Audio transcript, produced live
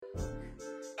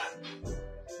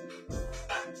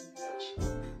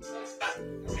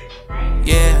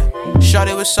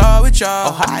shorty was all with y'all.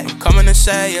 Oh, hi. Coming to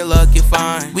say you look, you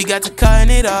fine. We got to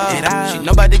cutting it off. She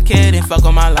know about the kid and fuck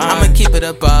on my line. I'ma keep it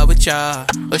up with y'all.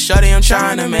 But shorty, I'm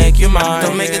trying to make you mine.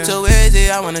 Don't make it too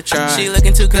easy, I wanna try. She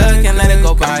looking too good, can't let it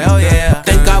go by, oh yeah.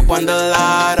 Think I won the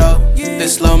lotto.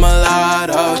 This slow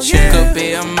mulatto chick could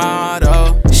be a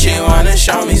model. She wanna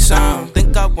show me some.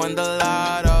 Think I won the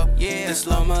lotto. Yeah, this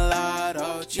slow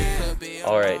mulatto chick could be a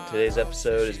model. All right, today's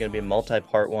episode is going to be a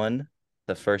multi-part one.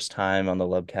 The first time on the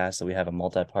Lubcast that we have a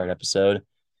multi-part episode.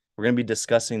 We're going to be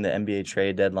discussing the NBA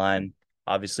trade deadline.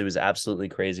 Obviously, it was absolutely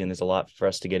crazy, and there's a lot for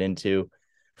us to get into.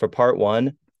 For part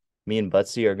one, me and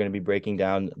Butsy are going to be breaking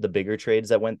down the bigger trades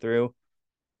that went through.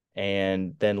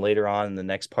 And then later on in the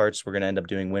next parts, we're going to end up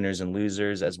doing winners and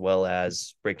losers, as well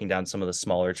as breaking down some of the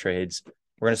smaller trades.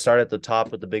 We're going to start at the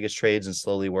top with the biggest trades and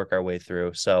slowly work our way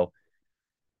through. So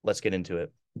let's get into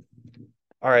it.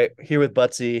 All right, here with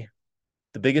Butsy.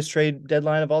 The biggest trade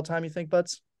deadline of all time, you think,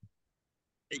 Butts?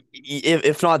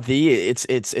 If not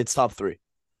it's top three.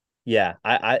 Yeah,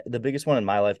 I the biggest one in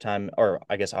my lifetime, or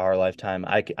I guess our lifetime.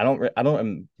 I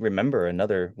don't remember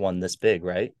another one this big,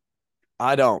 right?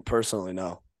 I don't personally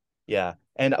know. Yeah,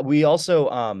 and we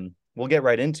also we'll get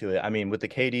right into it. I mean, with the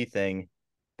KD thing,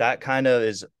 that kind of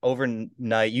is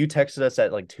overnight. You texted us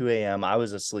at like 2 a.m. I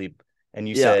was asleep, and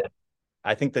you said,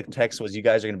 I think the text was, you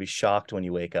guys are going to be shocked when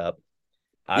you wake up.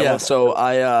 So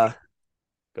I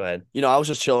go ahead. I was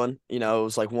just chilling. It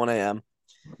was like 1 a.m.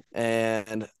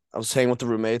 and I was hanging with the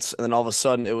roommates, and then all of a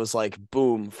sudden it was like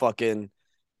boom, fucking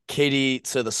KD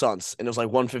to the Suns, and it was like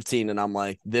 1:15, and I'm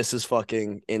like, this is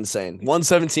fucking insane.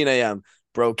 1:17 a.m.,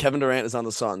 bro. Kevin Durant is on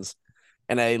the Suns,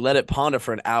 and I let it ponder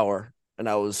for an hour, and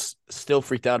I was still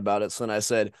freaked out about it. So then I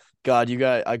said, God,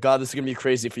 this is gonna be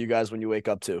crazy for you guys when you wake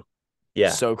up too.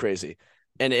 Yeah, so crazy,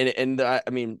 and I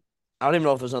mean, I don't even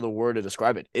know if there's another word to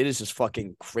describe it. It is just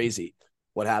fucking crazy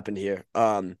what happened here.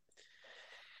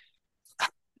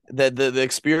 The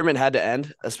experiment had to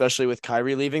end, especially with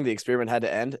Kyrie leaving. The experiment had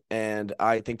to end, and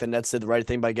I think the Nets did the right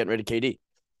thing by getting rid of KD.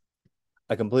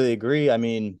 I completely agree. I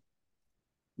mean,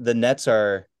 the Nets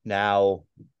are now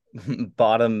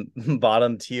bottom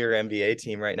tier NBA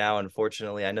team right now.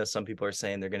 Unfortunately, I know some people are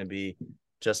saying they're going to be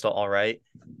just all right.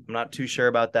 I'm not too sure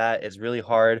about that. It's really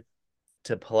hard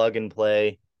to plug and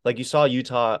play. Like, you saw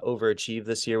Utah overachieve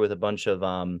this year with a bunch of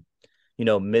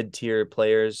mid-tier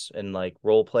players and like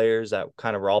role players that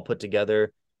kind of were all put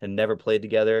together and never played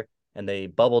together, and they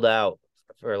bubbled out,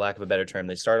 for lack of a better term.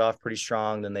 They started off pretty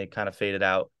strong, then they kind of faded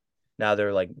out. Now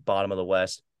they're like bottom of the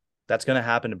West. That's going to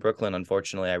happen to Brooklyn,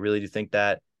 unfortunately. I really do think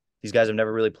that these guys have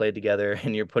never really played together,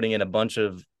 and you're putting in a bunch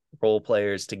of role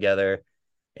players together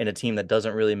in a team that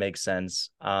doesn't really make sense.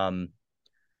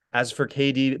 As for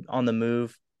KD on the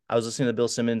move, I was listening to Bill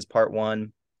Simmons part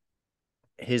one.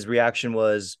 His reaction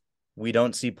was, we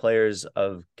don't see players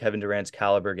of Kevin Durant's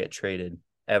caliber get traded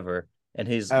ever. And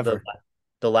the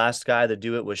last guy to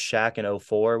do it was Shaq in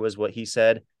 2004, was what he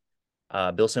said.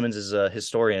 Bill Simmons is a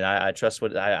historian. I trust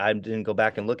what I didn't go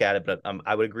back and look at it, but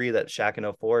I would agree that Shaq in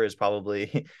 2004 is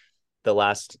probably the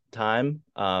last time.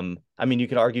 I mean, you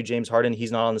could argue James Harden.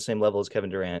 He's not on the same level as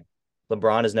Kevin Durant.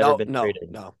 LeBron has never been traded.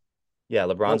 No. Yeah,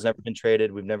 LeBron's never been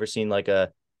traded. We've never seen like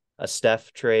a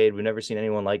Steph trade. We've never seen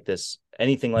anyone like this.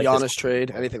 Anything like Giannis this.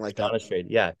 trade, anything like that. Giannis trade.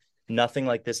 Yeah. Nothing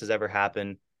like this has ever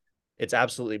happened. It's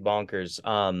absolutely bonkers.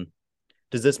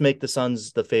 Does this make the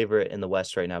Suns the favorite in the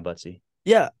West right now, Butsy?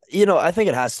 Yeah, I think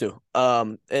it has to.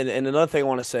 And another thing I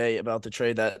want to say about the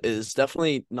trade that is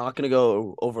definitely not going to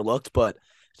go overlooked, but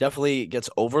definitely gets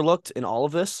overlooked in all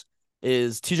of this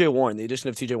is TJ Warren, the addition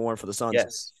of TJ Warren for the Suns.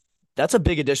 Yes. That's a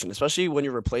big addition, especially when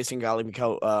you're replacing a guy like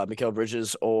Mikal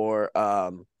Bridges or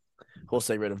we'll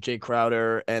say rid of Jay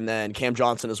Crowder and then Cam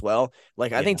Johnson as well.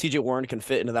 Like, I think TJ Warren can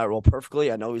fit into that role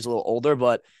perfectly. I know he's a little older,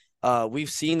 but we've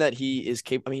seen that he is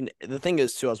capable. I mean, the thing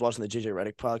is, too, I was watching the JJ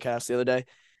Redick podcast the other day.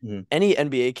 Mm-hmm. Any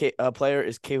NBA player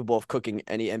is capable of cooking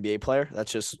any NBA player.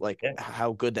 That's just like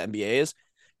how good the NBA is.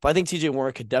 But I think TJ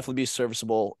Warren could definitely be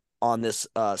serviceable on this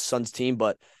Suns team.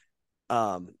 But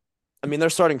I mean, their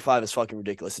starting five is fucking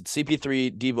ridiculous. It's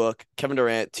CP3, D-Book, Kevin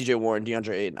Durant, TJ Warren,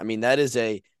 DeAndre Ayton. I mean, that is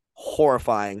a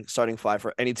horrifying starting five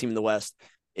for any team in the West.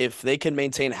 If they can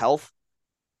maintain health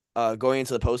going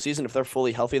into the postseason, if they're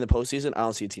fully healthy in the postseason, I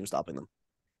don't see a team stopping them.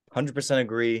 100%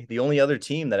 agree. The only other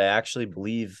team that I actually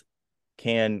believe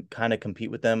can kind of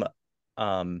compete with them,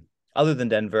 other than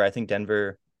Denver, I think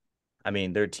Denver, I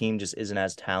mean, their team just isn't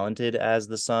as talented as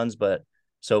the Suns, but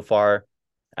so far,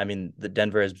 I mean, the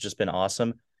Denver has just been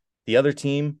awesome. The other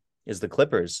team is the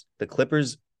Clippers. The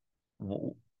Clippers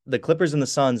and the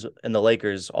Suns and the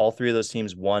Lakers, all three of those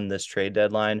teams won this trade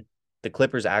deadline. The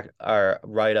Clippers are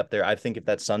right up there. I think if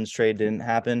that Suns trade didn't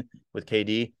happen with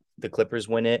KD, the Clippers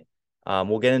win it.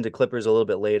 We'll get into Clippers a little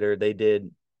bit later. They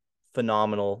did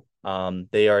phenomenal.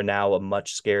 They are now a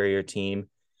much scarier team.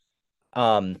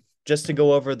 Just to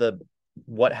go over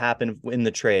what happened in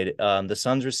the trade. The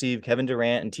Suns received Kevin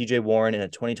Durant and TJ Warren in a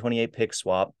 2028 pick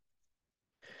swap.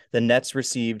 The Nets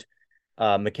received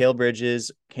Mikal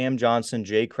Bridges, Cam Johnson,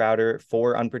 Jay Crowder,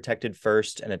 4 unprotected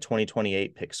first, and a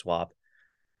 2028 pick swap.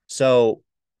 So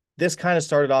this kind of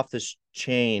started off this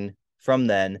chain from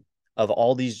then of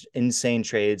all these insane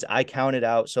trades. I counted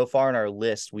out so far in our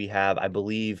list, we have, I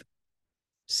believe,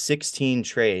 16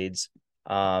 trades.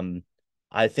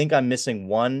 I think I'm missing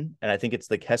one, and I think it's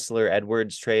the Kessler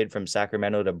Edwards trade from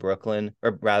Sacramento to Brooklyn,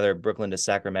 or rather Brooklyn to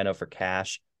Sacramento for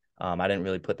cash. I didn't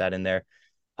really put that in there.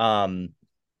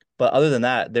 But other than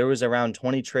that, there was around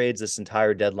 20 trades this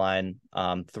entire deadline.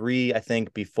 3, I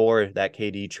think, before that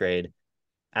KD trade.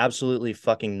 Absolutely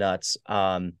fucking nuts.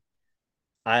 I'm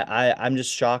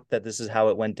just shocked that this is how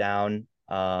it went down.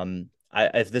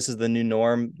 If this is the new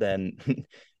norm, then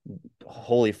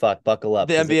holy fuck, buckle up.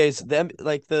 I was just talking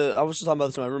about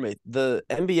this with my roommate. The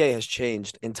NBA has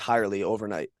changed entirely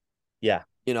overnight. Yeah.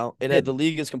 The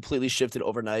league has completely shifted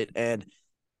overnight, and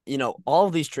all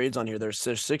of these trades on here, there's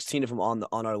 16 of them on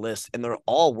our list, and they're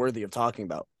all worthy of talking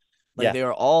about. They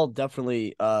are all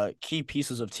definitely key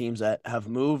pieces of teams that have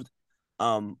moved.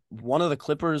 One of the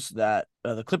Clippers the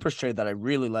Clippers trade that I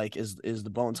really like is the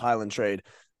Bones Highland trade.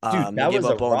 Dude, that was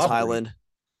Bones Highland.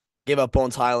 Gave up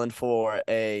Bones Highland for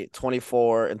a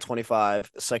 24 and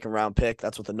 25 second round pick.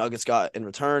 That's what the Nuggets got in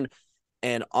return.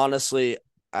 And honestly,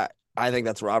 I think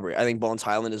that's robbery. I think Bones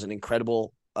Highland is an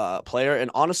incredible player.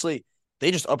 And honestly, they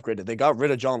just upgraded. They got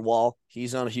rid of John Wall.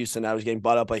 He's on Houston now. He's getting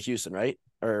bought out by Houston, right?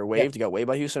 Or waived. Yeah. He got waived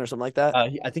by Houston or something like that.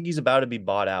 I think he's about to be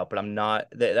bought out, but I'm not.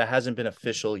 That hasn't been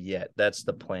official yet. That's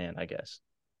the plan, I guess.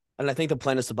 And I think the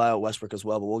plan is to buy out Westbrook as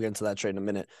well, but we'll get into that trade in a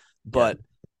minute. But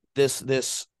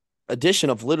this addition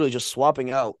of literally just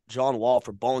swapping out John Wall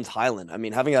for Bones Highland. I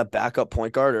mean, having a backup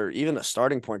point guard or even a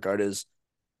starting point guard is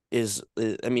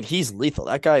I mean, he's lethal.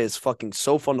 That guy is fucking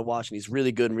so fun to watch, and he's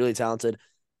really good and really talented.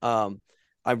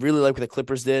 I really like what the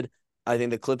Clippers did. I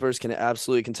think the Clippers can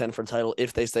absolutely contend for a title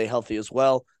if they stay healthy as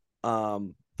well.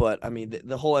 But I mean,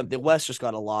 the West just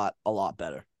got a lot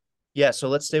better. Yeah, so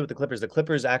let's stay with the Clippers. The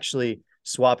Clippers actually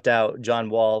swapped out John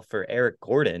Wall for Eric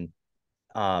Gordon.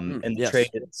 And the trade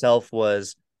itself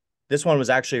this one was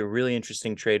actually a really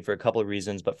interesting trade for a couple of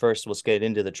reasons. But first, let's get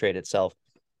into the trade itself.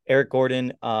 Eric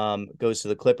Gordon goes to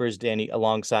the Clippers,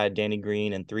 alongside Danny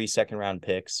Green and 3 second-round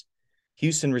picks.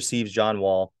 Houston receives John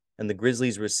Wall, and the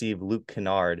Grizzlies receive Luke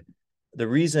Kennard. The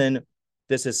reason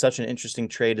this is such an interesting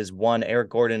trade is, one, Eric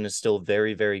Gordon is still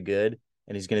very, very good,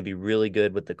 and he's going to be really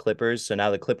good with the Clippers. So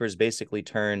now the Clippers basically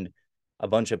turned a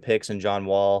bunch of picks and John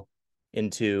Wall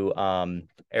into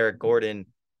Eric Gordon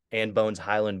and Bones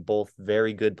Highland, both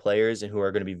very good players and who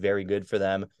are going to be very good for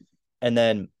them. And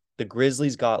then the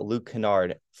Grizzlies got Luke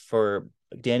Kennard for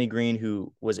Danny Green,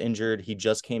 who was injured. He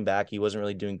just came back. He wasn't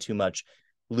really doing too much.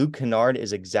 Luke Kennard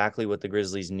is exactly what the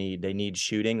Grizzlies need. They need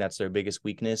shooting. That's their biggest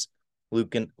weakness.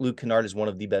 Luke Kennard is one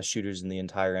of the best shooters in the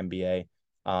entire NBA.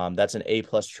 That's an A+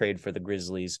 trade for the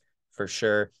Grizzlies for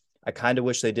sure. I kind of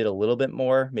wish they did a little bit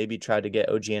more, maybe tried to get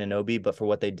OG Anunoby, but for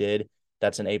what they did,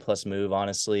 that's an A+ move,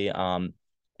 honestly.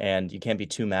 And you can't be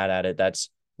too mad at it. That's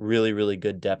really, really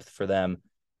good depth for them.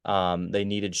 They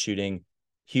needed shooting.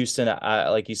 Houston,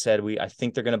 like you said, I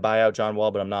think they're going to buy out John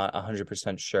Wall, but I'm not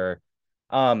 100% sure.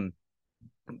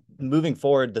 Moving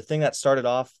forward, the thing that started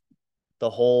off the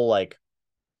whole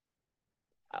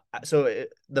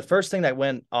the first thing that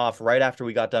went off right after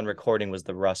we got done recording was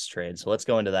the Russ trade. So let's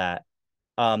go into that.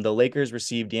 The Lakers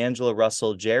received D'Angelo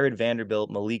Russell, Jared Vanderbilt,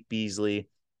 Malik Beasley.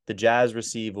 The Jazz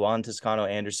receive Juan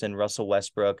Toscano-Anderson, Russell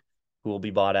Westbrook, who will be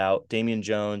bought out, Damian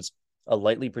Jones, a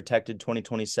lightly protected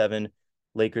 2027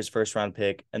 Lakers first-round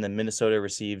pick, and then Minnesota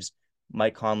receives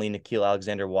Mike Conley, Nickeil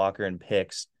Alexander-Walker, and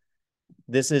picks.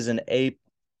 This is an A+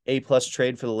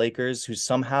 trade for the Lakers, who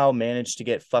somehow managed to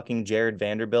get fucking Jared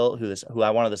Vanderbilt, who I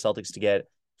wanted the Celtics to get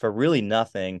for really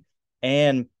nothing,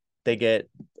 and they get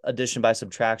addition by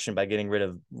subtraction by getting rid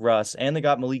of Russ, and they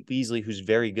got Malik Beasley, who's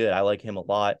very good. I like him a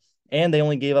lot. And they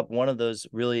only gave up one of those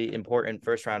really important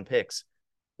first-round picks.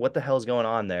 What the hell is going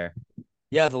on there?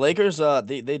 Yeah, the Lakers,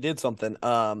 they did something.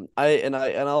 I'll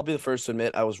be the first to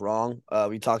admit I was wrong.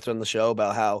 We talked on the show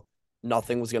about how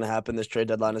nothing was going to happen. This trade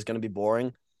deadline is going to be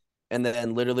boring. And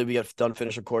then literally we get done,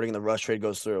 finish recording, and the Rush trade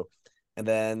goes through. And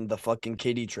then the fucking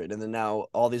KD trade. And then now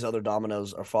all these other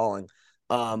dominoes are falling.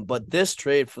 But this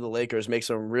trade for the Lakers makes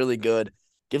them really good.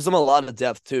 Gives them a lot of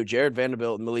depth, too. Jared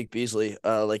Vanderbilt and Malik Beasley,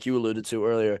 like you alluded to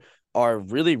earlier, are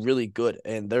really, really good.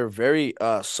 And they're very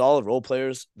solid role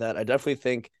players that I definitely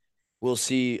think will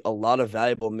see a lot of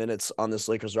valuable minutes on this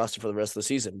Lakers roster for the rest of the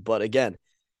season. But again,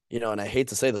 and I hate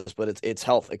to say this, but it's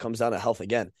health. It comes down to health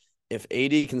again. If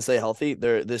AD can stay healthy,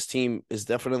 this team is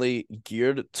definitely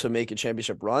geared to make a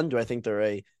championship run. Do I think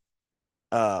they're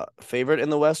a favorite in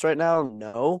the West right now?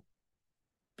 No.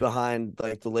 Behind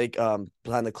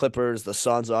behind the Clippers, the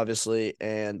Suns, obviously,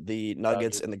 and the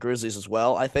Nuggets and the Grizzlies as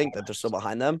well. I think that they're still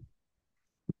behind them.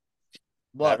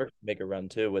 But Mavericks make a run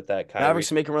too with that Kyrie.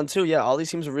 Mavericks make a run too. Yeah, all these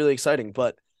teams are really exciting,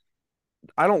 but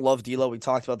I don't love D'Lo. We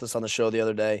talked about this on the show the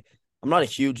other day. I'm not a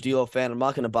huge D'Lo fan. I'm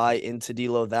not going to buy into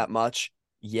D'Lo that much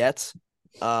yet.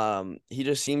 He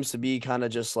just seems to be kind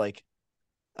of just like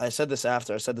I said this to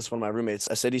one of my roommates.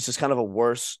 I said he's just kind of a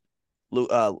worse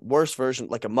version,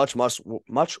 like a much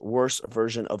worse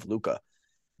version of Luka.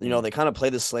 They kind of play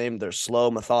the same. They're slow,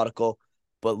 methodical,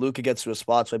 but Luka gets to his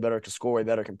spots way better, can score way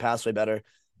better, can pass way better,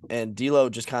 and D'Lo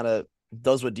just kind of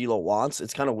does what D'Lo wants.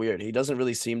 It's kind of weird. He doesn't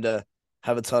really seem to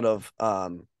have a ton of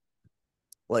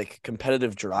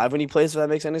competitive drive when he plays, if that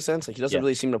makes any sense. Like he doesn't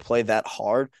really seem to play that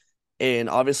hard. And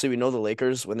obviously we know the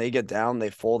Lakers, when they get down, they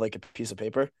fold like a piece of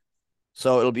paper.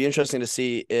 So it'll be interesting to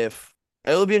see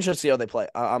how they play.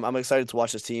 I'm excited to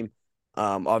watch this team.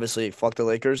 Obviously fuck the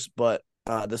Lakers, but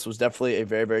this was definitely a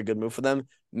very, very good move for them,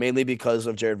 mainly because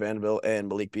of Jared Vanderbilt and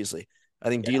Malik Beasley. I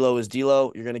think D'Lo is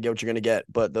D'Lo. You're going to get what you're going to get,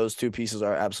 but those two pieces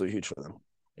are absolutely huge for them.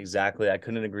 Exactly. I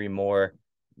couldn't agree more.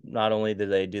 Not only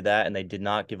did they do that, and they did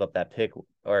not give up that pick,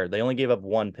 or they only gave up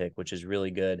one pick, which is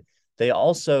really good. They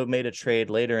also made a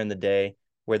trade later in the day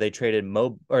where they traded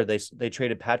they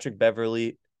traded Patrick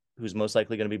Beverly, who's most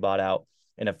likely going to be bought out,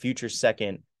 and a future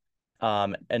second.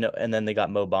 And then they got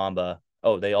Mo Bamba.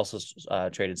 Oh, they also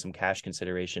traded some cash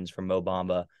considerations for Mo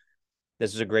Bamba.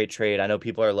 This is a great trade. I know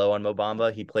people are low on Mo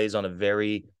Bamba. He plays on a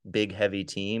very big, heavy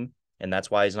team, and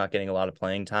that's why he's not getting a lot of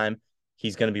playing time.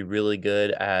 He's going to be really good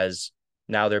as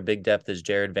now their big depth is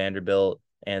Jared Vanderbilt,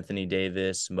 Anthony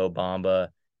Davis, Mo Bamba,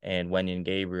 and Wenyen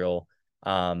Gabriel.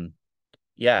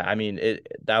 Yeah, I mean,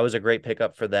 that was a great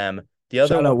pickup for them.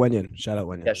 Shout out Wenyen.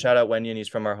 Yeah, shout out Wenyen. He's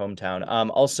from our hometown.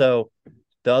 Also,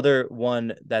 the other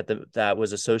one that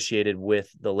was associated with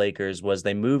the Lakers was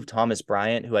they moved Thomas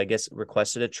Bryant, who I guess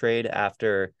requested a trade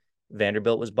after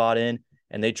Vanderbilt was bought in,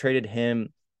 and they traded him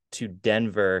to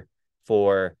Denver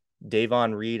for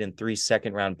Davon Reed and 3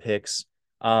 second-round picks.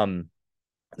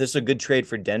 This is a good trade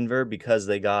for Denver because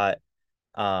they got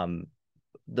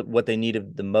what they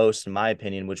needed the most, in my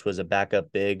opinion, which was a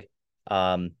backup big.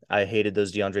 I hated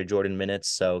those DeAndre Jordan minutes,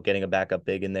 so getting a backup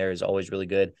big in there is always really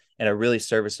good, and a really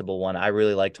serviceable one. I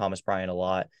really like Thomas Bryant a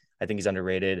lot. I think he's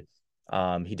underrated.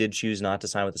 He did choose not to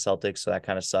sign with the Celtics, so that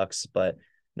kind of sucks, but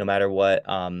no matter what,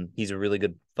 he's a really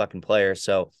good fucking player.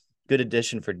 So good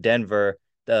addition for Denver.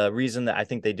 The reason that I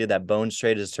think they did that Bones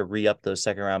trade is to re-up those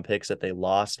second-round picks that they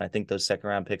lost, and I think those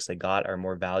second-round picks they got are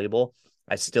more valuable.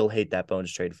 I still hate that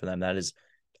Bones trade for them.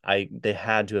 They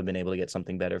had to have been able to get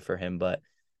something better for him, but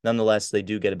nonetheless, they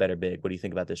do get a better big. What do you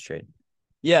think about this trade?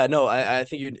 Yeah, no, I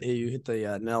think you hit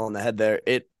the nail on the head there.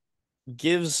 It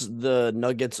gives the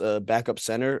Nuggets a backup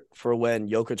center for when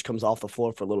Jokic comes off the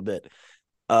floor for a little bit.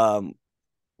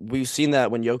 We've seen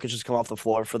that when Jokic has come off the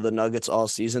floor for the Nuggets all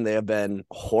season, they have been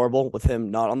horrible with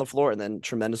him not on the floor and then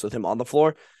tremendous with him on the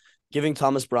floor. Giving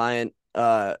Thomas Bryant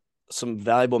some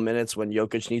valuable minutes when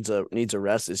Jokic needs a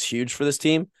rest is huge for this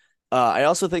team. I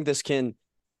also think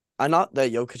not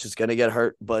that Jokic is going to get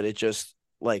hurt, but it just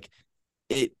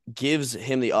it gives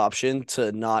him the option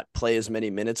to not play as many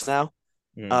minutes now.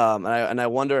 And I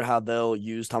wonder how they'll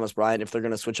use Thomas Bryant, if they're going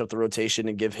to switch up the rotation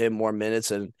and give him more minutes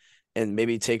and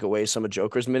maybe take away some of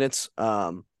Joker's minutes.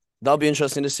 That'll be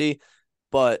interesting to see.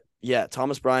 But yeah,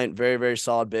 Thomas Bryant, very, very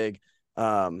solid big.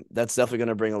 That's definitely going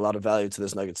to bring a lot of value to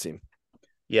this Nuggets team.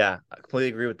 Yeah, I completely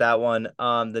agree with that one.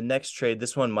 The next trade,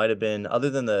 this one might have been, other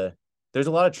than there's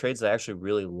a lot of trades that I actually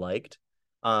really liked.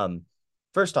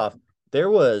 First off, there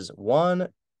was one,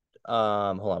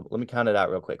 hold on, let me count it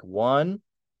out real quick. 1,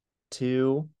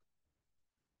 2,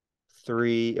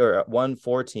 3, or 1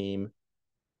 4 team,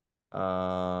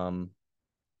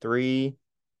 3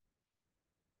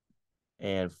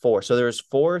 and 4. So there's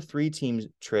 4 3-team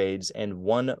trades and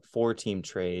 1 4-team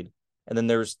trade. And then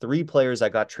there's 3 players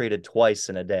that got traded twice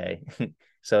in a day.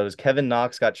 So it was Kevin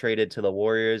Knox got traded to the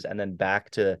Warriors and then back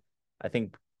to,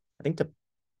 he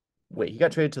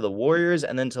got traded to the Warriors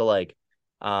and then to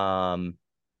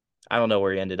I don't know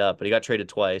where he ended up, but he got traded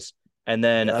twice. And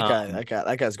then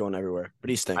that guy's going everywhere,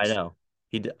 but he stinks. I know.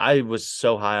 I was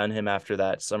so high on him after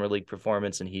that summer league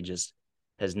performance, and he just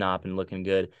has not been looking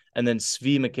good. And then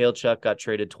Svi Mikhailchuk got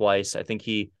traded twice. I think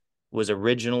he was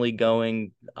originally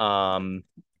going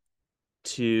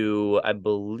to, I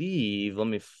believe, let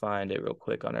me find it real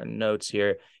quick on our notes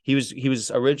here. He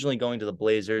was originally going to the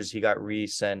Blazers. He got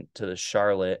resent to the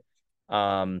Charlotte.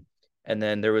 And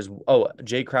then there was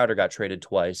Jay Crowder got traded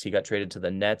twice. He got traded to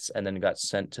the Nets and then got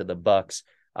sent to the Bucks.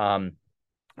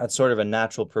 That's sort of a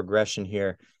natural progression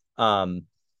here.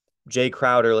 Jay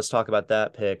Crowder, let's talk about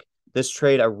that pick. This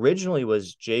trade originally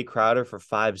was Jay Crowder for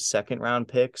 5 second-round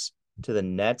picks to the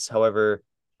Nets. However,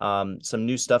 some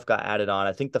new stuff got added on.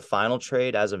 I think the final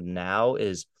trade as of now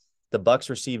is the Bucks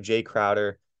receive Jay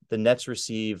Crowder, the Nets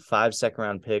receive 5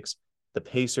 second-round picks, the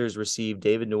Pacers receive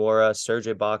David Nwora, Serge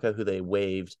Ibaka, who they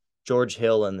waived, George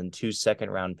Hill, and then 2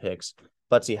 second-round picks.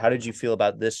 Butsy, how did you feel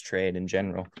about this trade in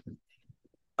general?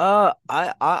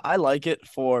 I like it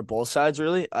for both sides,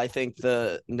 really. I think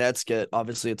the Nets get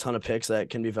obviously a ton of picks that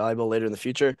can be valuable later in the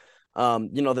future.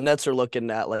 The Nets are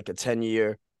looking at like a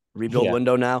 10-year rebuild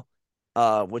window now,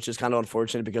 which is kind of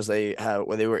unfortunate because they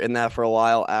were in that for a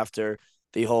while after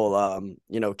the whole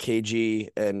KG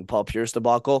and Paul Pierce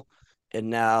debacle, and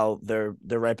now they're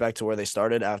right back to where they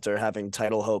started after having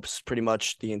title hopes pretty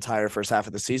much the entire first half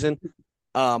of the season.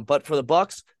 But for the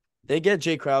Bucks, they get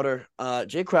Jay Crowder.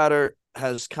 Jay Crowder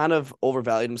has kind of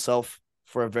overvalued himself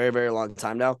for a very, very long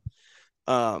time now.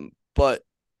 But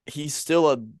he's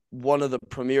still one of the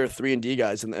premier 3-and-D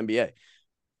guys in the NBA.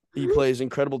 He plays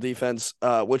incredible defense,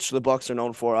 which the Bucks are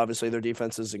known for. Obviously, their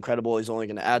defense is incredible. He's only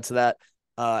going to add to that.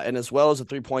 And as well as a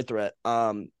 3-point threat,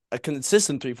 a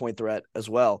consistent 3-point threat as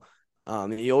well.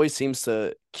 He always seems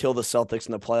to kill the Celtics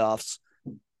in the playoffs.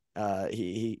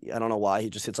 I don't know why. He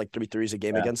just hits like 3 threes a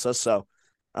game against us. So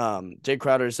Jay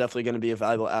Crowder is definitely going to be a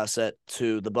valuable asset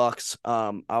to the Bucks.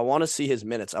 I want to see his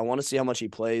minutes. I want to see how much he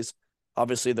plays.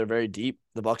 Obviously, they're very deep.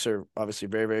 The Bucks are obviously a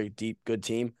very, very deep, good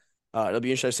team. It'll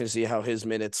be interesting to see how his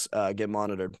minutes get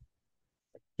monitored.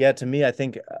 Yeah, to me, I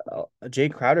think Jay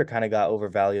Crowder kind of got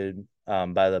overvalued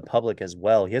by the public as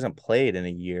well. He hasn't played in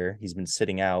a year. He's been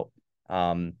sitting out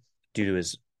due to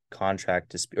his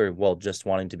contract just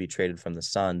wanting to be traded from the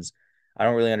Suns. I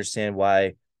don't really understand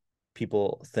why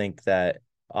people think that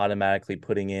automatically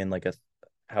putting in like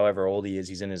however old he is,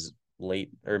 he's in his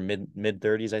late or mid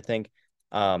 30s, I think.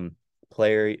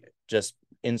 Player, just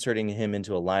inserting him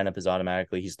into a lineup is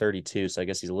automatically, he's 32, so I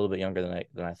guess he's a little bit younger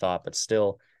than I thought, but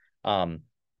still,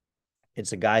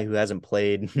 it's a guy who hasn't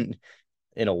played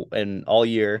in all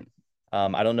year.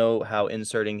 I don't know how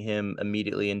inserting him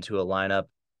immediately into a lineup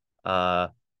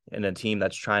in a team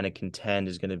that's trying to contend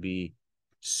is going to be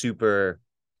super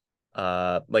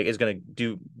is going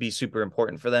to be super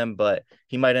important for them, but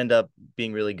he might end up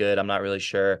being really good. I'm not really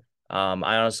sure.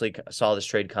 I honestly saw this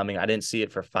trade coming. I didn't see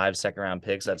it for 5 second-round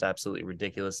picks. That's absolutely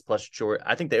ridiculous. Plus,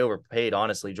 I think they overpaid,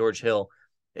 honestly. George Hill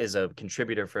is a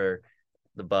contributor for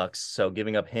the Bucks, so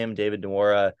giving up him, David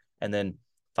Nwora, and then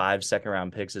 5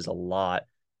 second-round picks is a lot.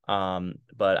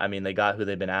 But, I mean, they got who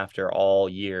they've been after all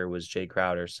year was Jay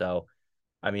Crowder. So,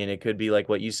 I mean, it could be like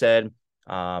what you said.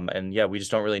 And, yeah, we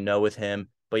just don't really know with him.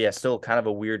 But, yeah, still kind of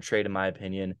a weird trade in my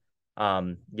opinion.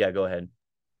 Yeah, go ahead.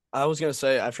 I was going to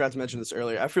say, I forgot to mention this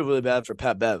earlier. I feel really bad for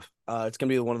Pat Bev. It's going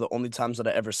to be one of the only times that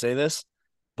I ever say this.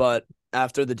 But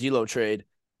after the D'Lo trade,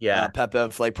 Pat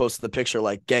Bev posted the picture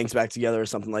gangs back together or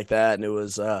something like that. And it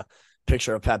was a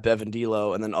picture of Pat Bev and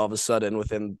D'Lo. And then all of a sudden,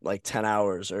 within 10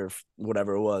 hours or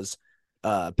whatever it was,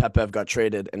 Pat Bev got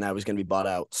traded and now he's going to be bought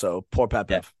out. So poor Pat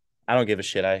Bev. I don't give a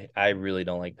shit. I really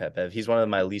don't like Pat Bev. He's one of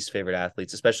my least favorite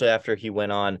athletes, especially after he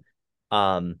went on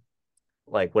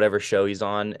whatever show he's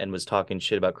on and was talking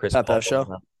shit about Chris Paul. Bev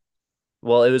show?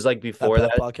 Well, it was before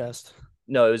that podcast.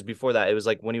 No, it was before that. It was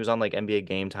when he was on NBA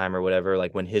Game Time or whatever,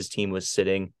 when his team was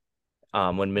sitting,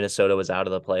 when Minnesota was out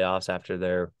of the playoffs after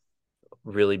their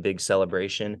really big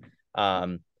celebration.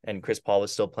 And Chris Paul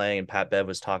was still playing and Pat Bev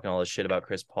was talking all this shit about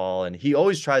Chris Paul. And he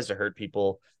always tries to hurt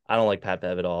people. I don't like Pat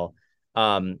Bev at all.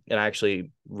 And I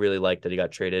actually really like that he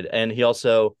got traded. And he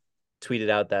also tweeted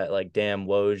out that damn,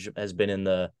 Woj has been in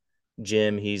the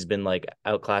gym. He's been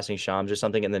outclassing Shams or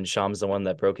something. And then Shams the one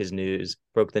that broke the news.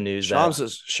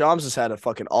 Shams has had a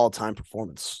fucking all-time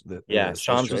performance.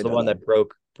 Shams was the one that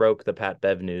broke the Pat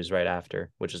Bev news right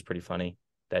after, which is pretty funny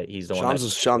that he's the one.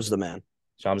 Shams is the man.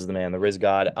 Shams is the man, the Riz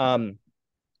God.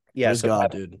 Riz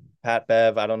God, dude. Pat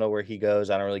Bev, I don't know where he goes.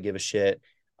 I don't really give a shit.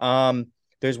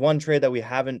 There's one trade that we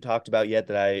haven't talked about yet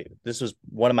this was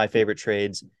one of my favorite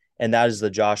trades, and that is the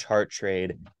Josh Hart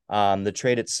trade. The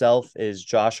trade itself is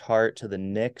Josh Hart to the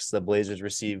Knicks. The Blazers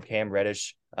receive Cam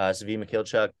Reddish, Svi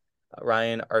Mikhailchuk,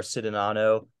 Ryan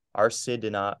Arcidiacono,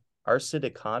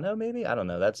 maybe? I don't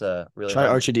know. That's a really Try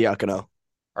Arcidiacono.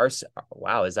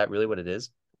 Wow, is that really what it is?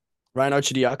 Ryan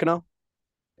Arcidiacono?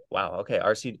 Wow. Okay.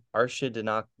 Archie did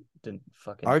not didn't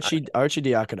fucking. Archie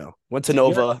Diacono went to See,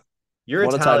 Nova, you're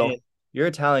won a title. Italian. You're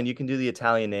Italian. You can do the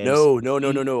Italian names. No.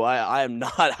 I am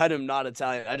not. I am not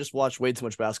Italian. I just watch way too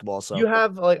much basketball. So You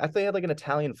have like I thought you had like an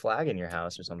Italian flag in your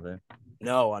house or something.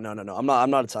 no. I'm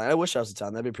not Italian. I wish I was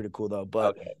Italian. That'd be pretty cool though.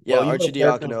 But Okay. yeah, Well, you Archie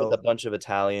have haircuts with a Diacono. bunch of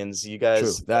Italians. You True.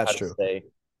 guys know how That's to true. say.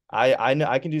 I know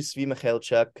I can do Svi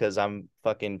Mikhailchuk because I'm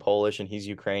fucking Polish and he's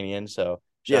Ukrainian. So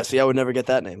Yeah. shout See, I would never get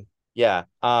that name. yeah.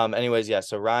 Anyways, yeah.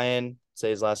 So Ryan, say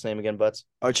his last name again, Butts.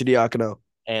 Archie Diacono.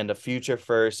 And a future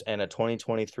first and a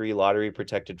 2023 lottery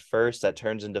protected first that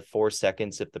turns into 4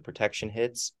 seconds if the protection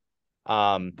hits.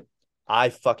 I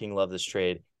fucking love this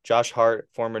trade. Josh Hart,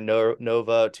 former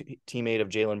Nova teammate of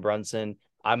Jalen Brunson.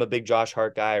 I'm a big Josh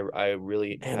Hart guy. I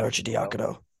really And Archie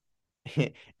Diacono.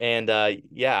 and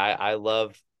yeah, I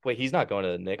love. Wait, he's not going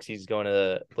to the Knicks. He's going to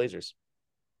the Blazers.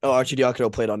 Oh, Archie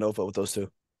Diacono played on Nova with those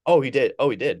two. Oh, he did. Oh,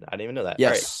 he did. I didn't even know that.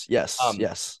 Yes. All right. Yes.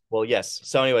 Yes. Well, yes.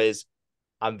 So, anyways,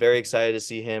 I'm very excited to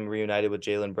see him reunited with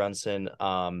Jalen Brunson.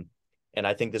 And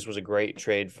I think this was a great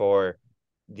trade for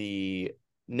the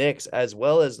Knicks as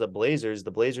well as the Blazers.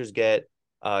 The Blazers get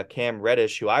Cam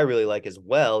Reddish, who I really like as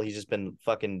well. He's just been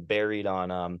fucking buried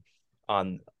on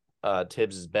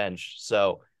Tibbs's bench.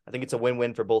 So I think it's a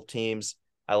win-win for both teams.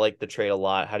 I like the trade a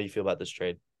lot. How do you feel about this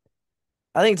trade?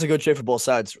 I think it's a good trade for both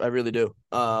sides. I really do.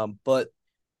 But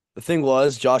the thing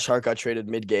was, Josh Hart got traded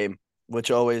mid-game,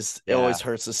 which always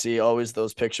hurts to see. Always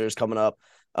those pictures coming up.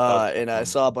 And I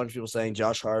saw a bunch of people saying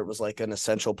Josh Hart was like an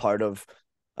essential part of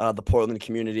the Portland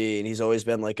community, and he's always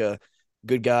been like a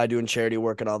good guy doing charity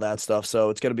work and all that stuff. So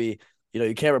it's gonna be,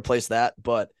 you can't replace that.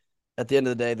 But at the end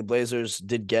of the day, the Blazers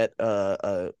did get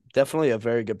definitely a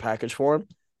very good package for him.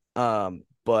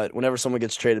 But whenever someone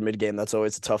gets traded mid-game, that's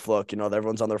always a tough look.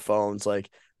 Everyone's on their phones. Like,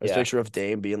 there's a picture of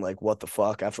Dame being like, what the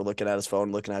fuck, after looking at his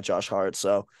phone, looking at Josh Hart.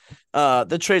 So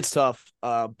the trade's tough.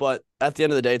 But at the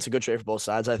end of the day, it's a good trade for both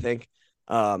sides, I think.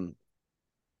 I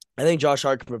think Josh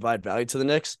Hart can provide value to the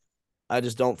Knicks. I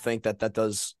just don't think that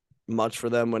does much for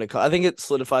them when it comes. I think it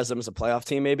solidifies them as a playoff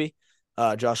team, maybe.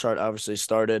 Josh Hart obviously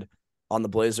started on the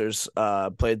Blazers,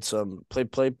 played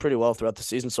pretty well throughout the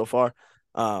season so far.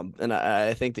 And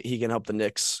I think that he can help the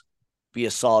Knicks be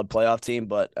a solid playoff team,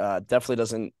 but definitely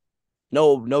doesn't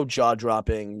no jaw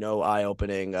dropping, no eye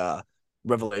opening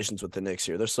revelations with the Knicks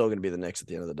here. They're still going to be the Knicks at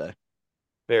the end of the day.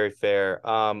 Very fair.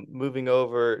 Moving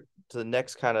over to the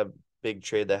next kind of big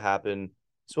trade that happened.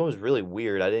 This one was really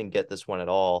weird. I didn't get this one at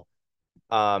all.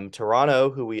 Toronto,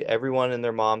 who everyone and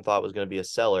their mom thought was going to be a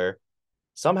seller,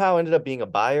 somehow ended up being a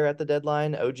buyer at the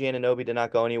deadline. OG Anunoby did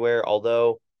not go anywhere,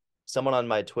 although someone on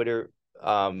my Twitter,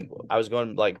 I was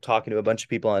going talking to a bunch of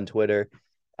people on Twitter,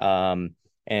 and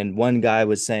one guy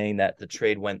was saying that the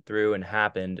trade went through and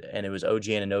happened, and it was OG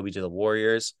Anunoby to the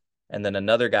Warriors. And then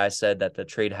another guy said that the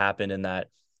trade happened and that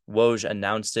Woj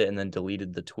announced it and then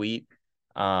deleted the tweet.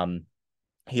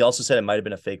 He also said it might have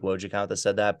been a fake Woj account that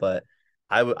said that, but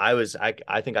I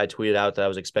think I tweeted out that I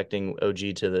was expecting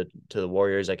OG to the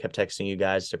Warriors. I kept texting you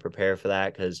guys to prepare for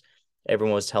that because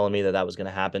everyone was telling me that was going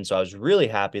to happen. So I was really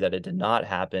happy that it did not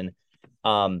happen.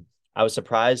 I was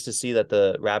surprised to see that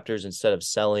the Raptors, instead of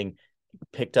selling,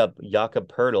 picked up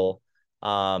Jakob Poeltl,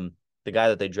 the guy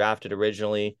that they drafted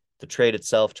originally. The trade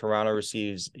itself, Toronto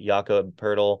receives Jakob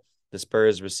Poeltl. The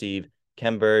Spurs receive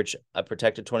Khem Birch, a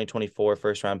protected 2024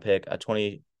 first-round pick, a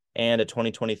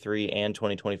 2023 and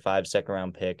 2025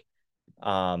 second-round pick.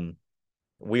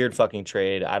 Weird fucking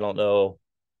trade. I don't know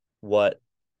what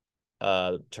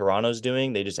Toronto's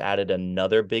doing. They just added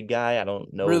another big guy. I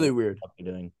don't know. Really weird. What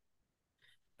they're doing.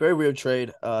 Very weird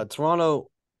trade. Toronto's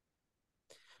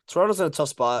in a tough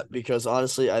spot because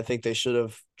honestly, I think they should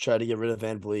have tried to get rid of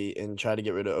VanVleet and try to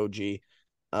get rid of OG,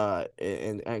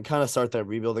 and kind of start that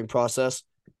rebuilding process.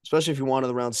 Especially if you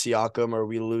wanted around Siakam, or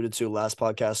we alluded to last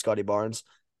podcast, Scotty Barnes.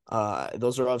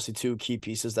 Those are obviously two key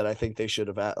pieces that I think they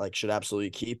should absolutely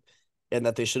keep, and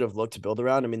that they should have looked to build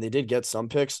around. I mean, they did get some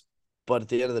picks, but at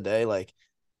the end of the day,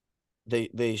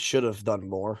 they should have done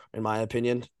more, in my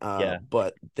opinion.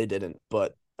 But they didn't.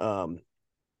 But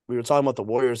we were talking about the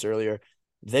Warriors earlier.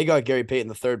 They got Gary Payton,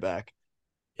 the third back.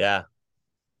 Yeah,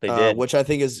 they did. Which I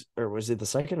think is, or was it the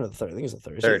second or the third? I think it's the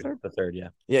third. The third, yeah.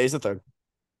 Yeah, he's the third.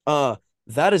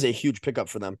 That is a huge pickup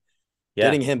for them. Yeah.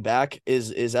 Getting him back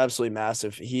is absolutely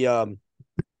massive. He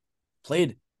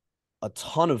played a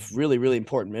ton of really, really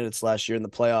important minutes last year in the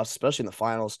playoffs, especially in the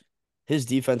finals. His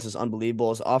defense is unbelievable.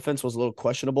 His offense was a little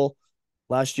questionable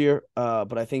last year,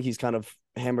 but I think he's kind of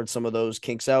hammered some of those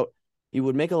kinks out. He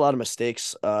would make a lot of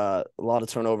mistakes, a lot of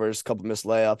turnovers, a couple missed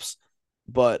layups,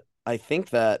 but I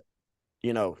think that,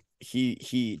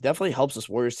 he definitely helps this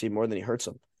Warriors team more than he hurts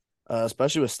them.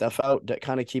 especially with Steph out, that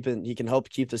kind of he can help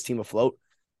keep this team afloat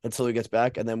until he gets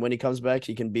back. And then when he comes back,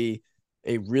 he can be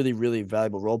a really, really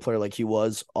valuable role player like he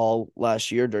was all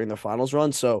last year during the finals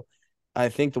run. So I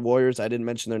think the Warriors, I didn't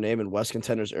mention their name in West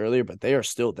contenders earlier, but they are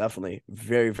still definitely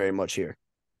very, very much here.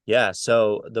 Yeah,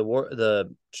 so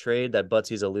the trade that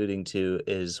Butsy's alluding to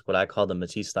is what I call the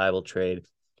Matisse Thybulle trade.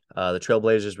 The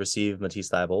Trailblazers receive Matisse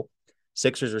Thybulle,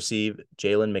 Sixers receive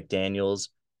Jalen McDaniels,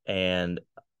 and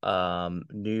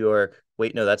New York.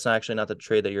 Wait, no, that's not the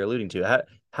trade that you're alluding to.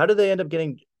 How did they end up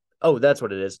getting? Oh, that's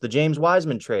what it is. The James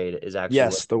Wiseman trade is actually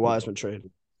Yes, the Wiseman trade.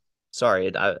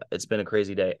 Sorry, it's been a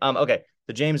crazy day. Okay,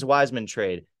 the James Wiseman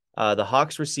trade. The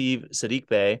Hawks receive Saddiq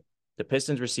Bey. The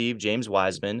Pistons receive James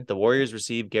Wiseman. The Warriors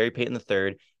receive Gary Payton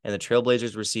III, and the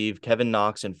Trailblazers receive Kevin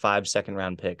Knox and 5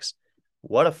 second-round picks.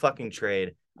 What a fucking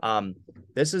trade!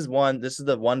 This is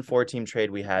the 1-4 team trade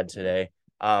we had today.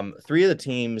 3 of the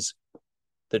teams,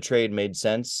 the trade made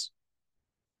sense.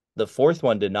 The 4th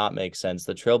one did not make sense.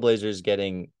 The Trailblazers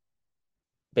getting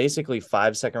basically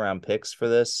 5 second-round picks for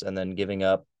this, and then giving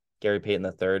up Gary Payton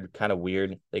III, kind of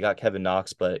weird. They got Kevin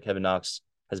Knox, but Kevin Knox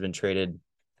has been traded,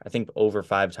 I think, over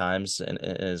 5 times in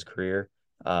his career.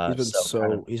 He's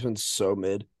been so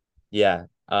mid. Yeah,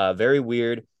 very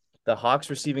weird. The Hawks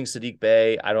receiving Saddiq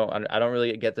Bey. I don't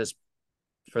really get this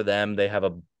for them. They have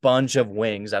a bunch of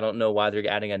wings. I don't know why they're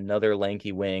adding another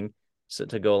lanky wing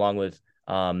to go along with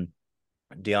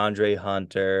DeAndre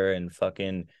Hunter and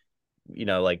fucking,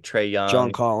 like Trae Young,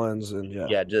 John Collins, and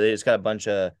they just got a bunch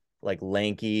of like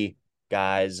lanky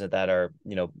guys that are,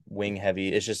 wing heavy.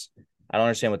 It's just, I don't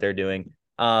understand what they're doing.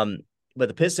 But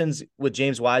the Pistons with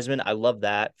James Wiseman, I love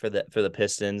that for the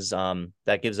Pistons.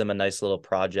 That gives them a nice little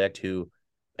project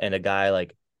and a guy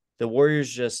like the Warriors.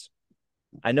 Just,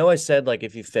 I know I said, like,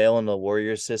 if you fail in the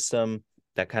Warriors system,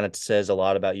 that kind of says a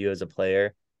lot about you as a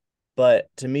player. But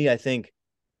to me, I think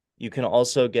you can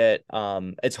also get,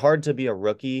 it's hard to be a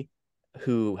rookie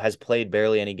who has played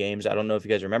barely any games. I don't know if you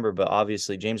guys remember, but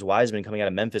obviously James Wiseman coming out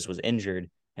of Memphis was injured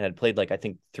and had played, like, I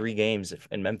think 3 games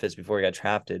in Memphis before he got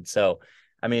drafted. So,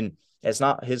 I mean, it's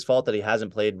not his fault that he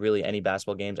hasn't played really any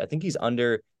basketball games. I think he's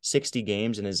under 60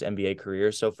 games in his NBA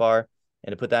career so far.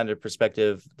 And to put that into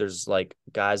perspective, there's like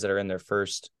guys that are in their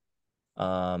first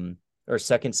or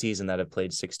second season that have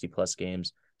played 60 plus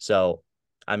games. So,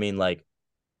 I mean, like,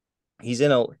 he's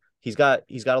got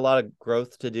a lot of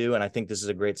growth to do, and I think this is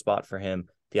a great spot for him.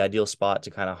 The ideal spot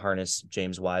to kind of harness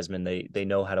James Wiseman. They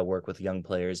know how to work with young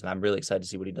players, and I'm really excited to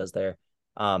see what he does there.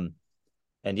 And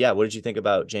yeah, what did you think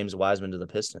about James Wiseman to the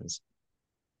Pistons?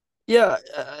 Yeah,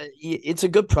 it's a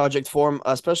good project for him,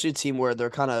 especially a team where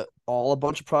they're kind of all a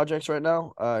bunch of projects right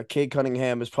now. Cade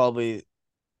Cunningham is probably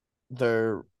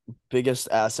their biggest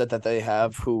asset that they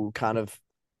have, who kind of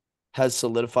has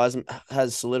solidified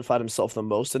himself the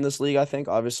most in this league. I think,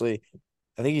 obviously,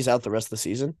 I think he's out the rest of the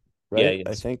season, right? Yeah,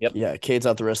 I think, yep. Yeah, Cade's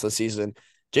out the rest of the season.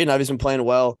 Jaden Ivey's been playing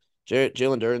well.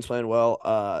 Jalen Duren's playing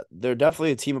well. They're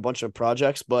definitely a team, a bunch of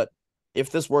projects, but if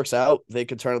this works out, they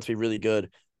could turn out to be really good.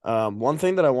 One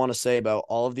thing that I want to say about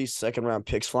all of these second round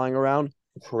picks flying around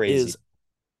is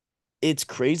it's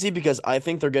crazy because I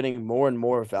think they're getting more and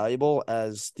more valuable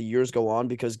as the years go on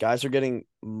because guys are getting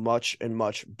much and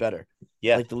much better.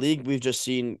 Yeah. Like the league we've just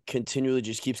seen continually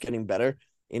just keeps getting better.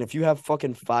 And if you have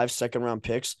fucking 5 second round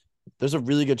picks, there's a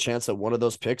really good chance that one of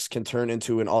those picks can turn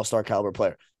into an all-star caliber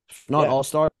player. If not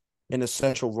all-star, an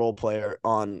essential role player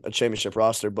on a championship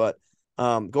roster. But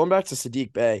going back to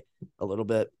Saddiq Bey a little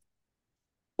bit,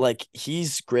 like,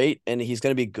 he's great and he's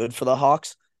going to be good for the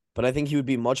Hawks, but I think he would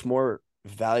be much more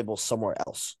valuable somewhere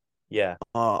else. Yeah.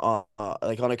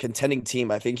 Like on a contending team,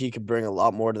 I think he could bring a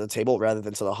lot more to the table rather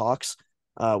than to the Hawks,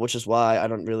 which is why I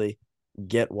don't really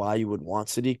get why you would want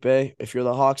Saddiq Bey if you're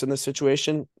the Hawks in this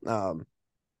situation. It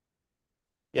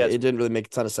didn't really make a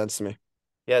ton of sense to me.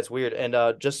 Yeah, it's weird.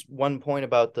 And just one point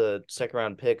about the second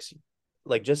round picks,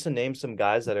 like, just to name some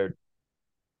guys that are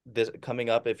this coming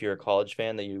up, if you're a college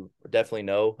fan that you definitely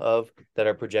know of that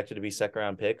are projected to be second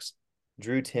round picks.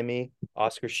 Drew Timme,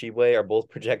 Oscar Tshiebwe are both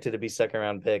projected to be second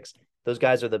round picks. Those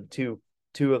guys are the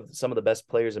two of some of the best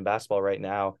players in basketball right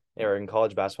now, or in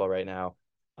college basketball right now.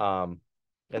 And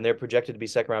they're projected to be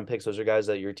second round picks. Those are guys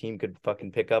that your team could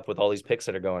fucking pick up with all these picks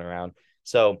that are going around.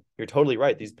 So you're totally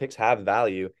right. These picks have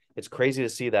value. It's crazy to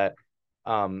see that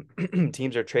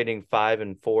teams are trading 5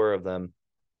 and 4 of them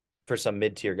for some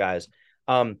mid-tier guys.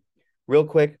 Real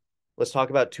quick, let's talk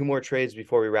about 2 more trades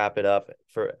before we wrap it up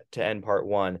to end part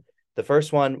 1. The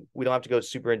first one, we don't have to go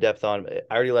super in depth on.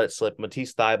 I already let it slip.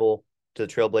 Matisse Thybulle to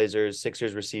the Trailblazers.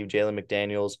 Sixers received Jalen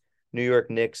McDaniels. New York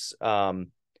Knicks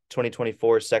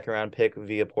 2024 second round pick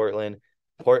via Portland.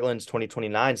 Portland's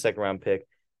 2029 second round pick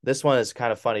this one is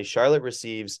kind of funny. Charlotte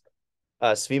receives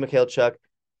Svi Mikhailchuk,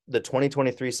 the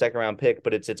 2023 second round pick,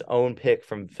 but it's its own pick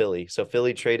from Philly. So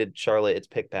Philly traded Charlotte its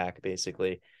pick back,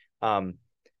 basically.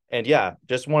 And yeah,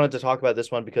 just wanted to talk about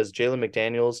this one because Jalen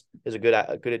McDaniels is a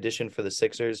good addition for the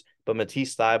Sixers, but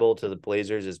Matisse Thybulle to the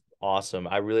Blazers is awesome.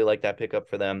 I really like that pickup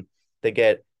for them. They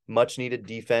get much needed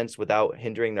defense without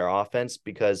hindering their offense,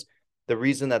 because the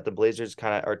reason that the Blazers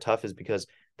kind of are tough is because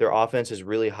their offense is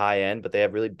really high end, but they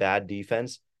have really bad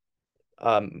defense.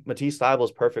 Matisse Thybulle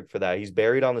is perfect for that. He's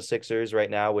buried on the Sixers right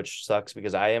now, which sucks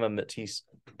because I am a Matisse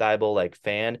Thybulle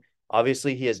fan.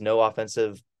 Obviously, he has no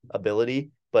offensive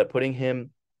ability, but putting him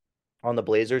on the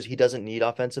Blazers, he doesn't need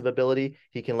offensive ability.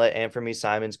 He can let Anthony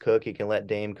Simons cook. He can let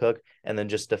Dame cook, and then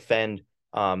just defend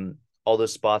all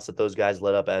those spots that those guys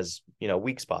let up as,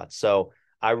 weak spots. So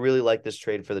I really like this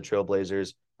trade for the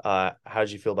Trailblazers. How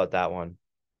did you feel about that one?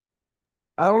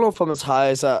 I don't know if I'm as high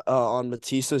as on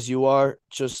Matisse as you are.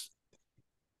 Just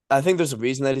I think there's a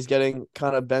reason that he's getting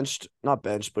kind of not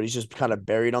benched, but he's just kind of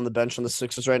buried on the bench on the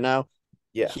Sixers right now.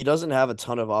 Yeah, he doesn't have a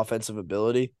ton of offensive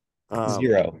ability.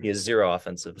 Zero. He has zero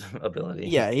offensive ability.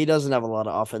 Yeah, he doesn't have a lot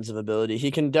of offensive ability.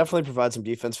 He can definitely provide some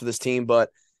defense for this team,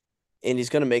 and he's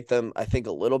going to make them, I think,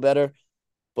 a little better.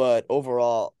 But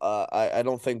overall, I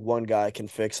don't think one guy can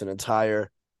fix an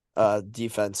entire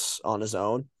defense on his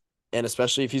own. And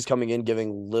especially if he's coming in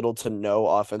giving little to no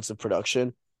offensive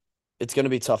production, it's going to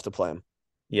be tough to play him.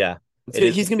 Yeah.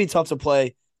 He's going to be tough to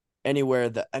play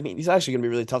anywhere he's actually going to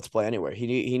be really tough to play anywhere.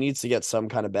 He needs to get some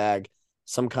kind of bag,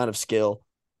 some kind of skill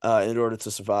in order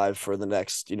to survive for the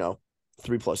next,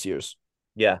 3+ years.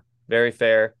 Yeah, very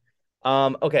fair.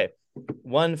 Okay.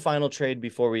 One final trade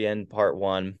before we end part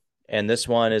one. And this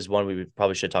one is one we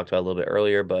probably should have talked about a little bit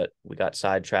earlier, but we got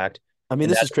sidetracked. I mean,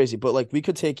 this is crazy, but we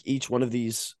could take each one of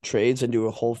these trades and do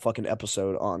a whole fucking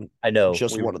episode on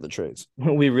one of the trades.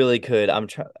 We really could. I'm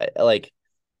trying,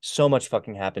 so much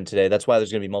fucking happened today. That's why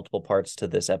there's going to be multiple parts to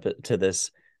this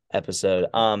episode.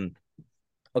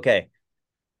 Okay.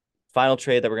 Final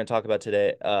trade that we're going to talk about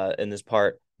today in this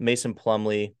part, Mason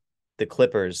Plumlee, the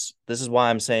Clippers. This is why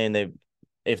I'm saying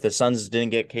if the Suns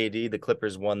didn't get KD, the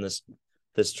Clippers won this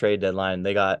trade deadline.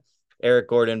 They got Eric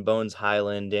Gordon, Bones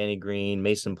Highland, Danny Green,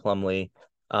 Mason Plumlee.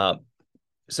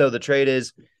 So the trade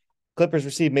is Clippers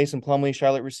receive Mason Plumlee.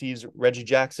 Charlotte receives Reggie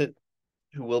Jackson,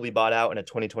 who will be bought out in a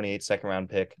 2028 second round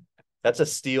pick. That's a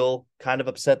steal. Kind of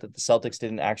upset that the Celtics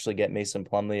didn't actually get Mason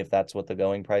Plumlee if that's what the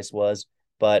going price was.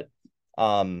 But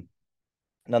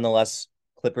nonetheless,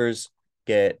 Clippers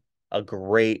get a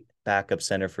great backup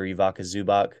center for Ivica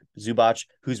Zubac,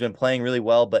 who's been playing really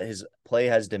well, but his play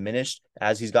has diminished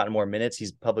as he's gotten more minutes.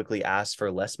 He's publicly asked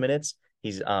for less minutes.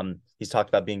 He's talked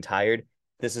about being tired.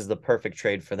 This is the perfect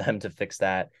trade for them to fix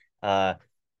that.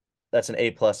 That's an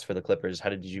A+ for the Clippers. How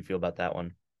did you feel about that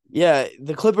one? Yeah,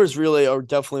 the Clippers really are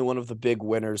definitely one of the big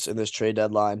winners in this trade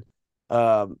deadline.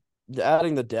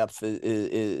 Adding the depth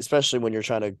is especially when you're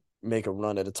trying to make a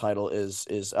run at a title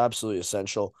is absolutely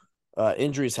essential.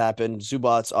 Injuries happen.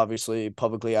 Zubac's obviously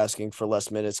publicly asking for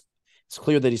less minutes. It's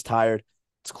clear that he's tired.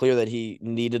 It's clear that he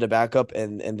needed a backup,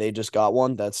 and they just got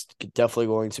one. That's definitely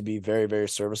going to be very, very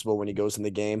serviceable when he goes in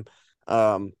the game.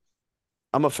 I'm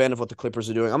a fan of what the Clippers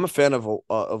are doing. I'm a fan of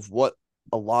what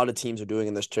a lot of teams are doing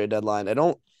in this trade deadline. I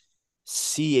don't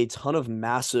see a ton of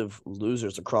massive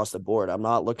losers across the board. I'm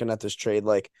not looking at this trade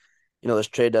this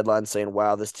trade deadline saying,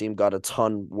 wow, this team got a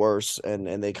ton worse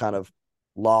and they kind of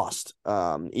lost.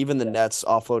 Even the Nets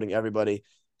offloading everybody,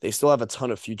 they still have a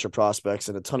ton of future prospects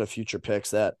and a ton of future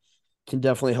picks that can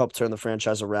definitely help turn the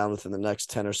franchise around within the next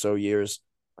 10 or so years.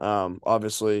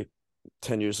 Obviously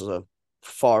 10 years is a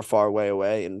far, far way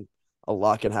away and a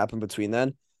lot can happen between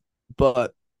then.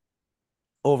 But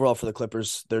overall for the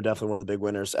Clippers, they're definitely one of the big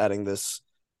winners. Adding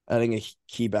a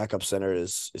key backup center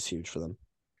is huge for them.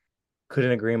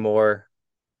 Couldn't agree more.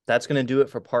 That's going to do it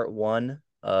for part one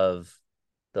of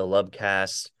the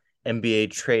Lubcast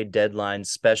NBA trade deadline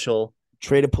special.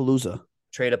 Trade-a-palooza.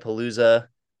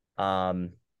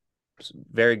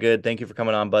 Very good. Thank you for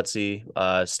coming on, Butsy.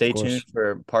 Stay tuned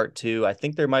for part two. I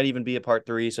think there might even be a part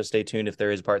three, so stay tuned if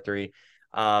there is part three.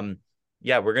 We're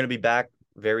going to be back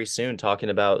very soon talking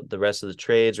about the rest of the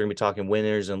trades. We're going to be talking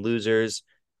winners and losers,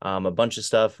 a bunch of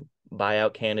stuff,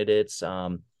 buyout candidates,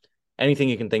 anything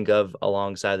you can think of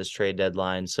alongside this trade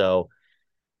deadline. So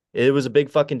it was a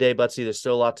big fucking day, Butsy. There's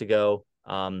still a lot to go.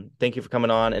 Thank you for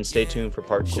coming on, and stay tuned for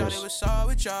part 2.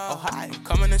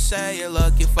 Coming to say it,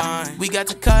 look, you're fine. We got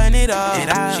to cutting it up.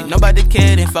 She know about the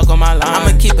kid and fuck on my line.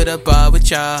 I'ma keep it above with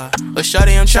y'all. But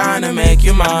shorty, I'm trying to make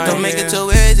you mine. Don't make it too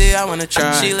easy, I wanna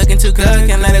try. She looking too good,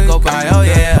 can't let it go by, oh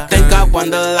yeah. Think I won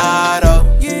the lotto.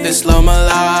 This low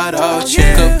mulatto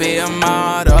chick could be a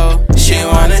model. She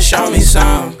wanna show me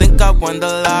some. Think I won the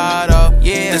lotto.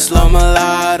 This low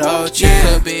mulatto chick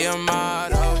could be a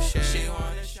model.